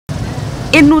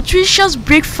A nutritious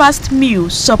breakfast meal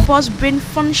supports brain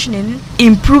functioning,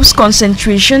 improves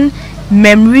concentration,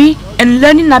 memory, and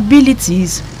learning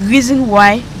abilities. Reason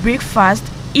why breakfast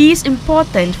is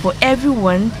important for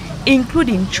everyone,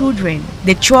 including children.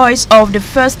 The choice of the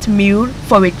first meal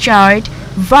for a child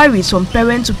varies from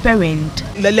parent to parent.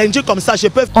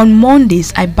 On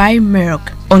Mondays, I buy milk.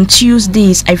 On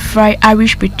Tuesdays, I fry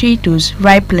Irish potatoes,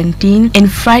 ripe plantain, and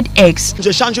fried eggs.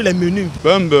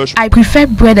 I prefer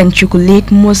bread and chocolate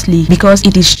mostly because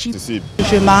it is cheap.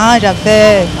 Je mange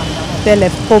avec les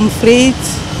pommes frites,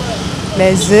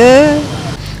 les œufs.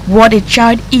 What a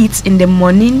child eats in the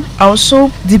morning also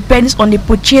depends on the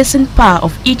purchasing power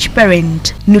of each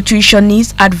parent.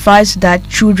 Nutritionists advise that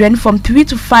children from 3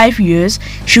 to 5 years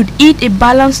should eat a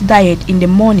balanced diet in the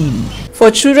morning.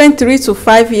 For children 3 to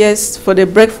 5 years, for the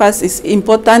breakfast is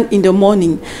important in the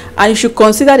morning, and you should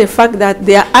consider the fact that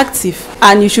they are active,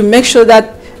 and you should make sure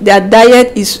that their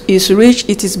diet is rich,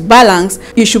 it is balanced.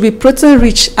 It should be protein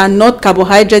rich and not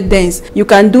carbohydrate dense. You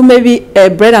can do maybe a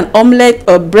bread and omelette,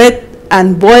 or bread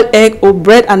and boiled egg, or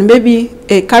bread and maybe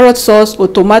a carrot sauce or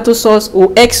tomato sauce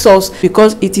or egg sauce,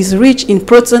 because it is rich in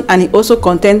protein and it also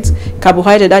contains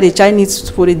carbohydrate that the child needs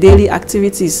for the daily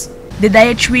activities. The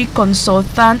dietary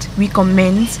consultant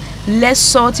recommends less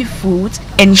salty foods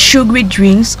and sugary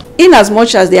drinks. In as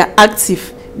much as they are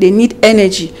active, they need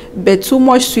energy, but too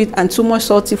much sweet and too much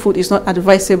salty food is not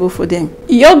advisable for them.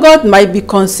 Yogurt might be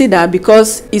considered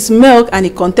because it's milk and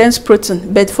it contains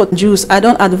protein, but for juice, I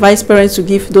don't advise parents to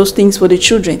give those things for the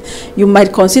children. You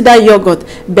might consider yogurt,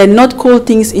 but not cold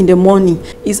things in the morning.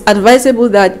 It's advisable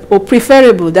that, or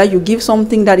preferable that you give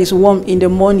something that is warm in the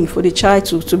morning for the child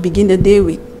to begin the day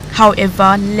with.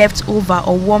 However, leftover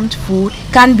or warmed food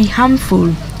can be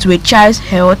harmful to a child's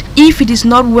health if it is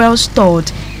not well stored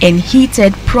and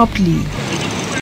heated properly.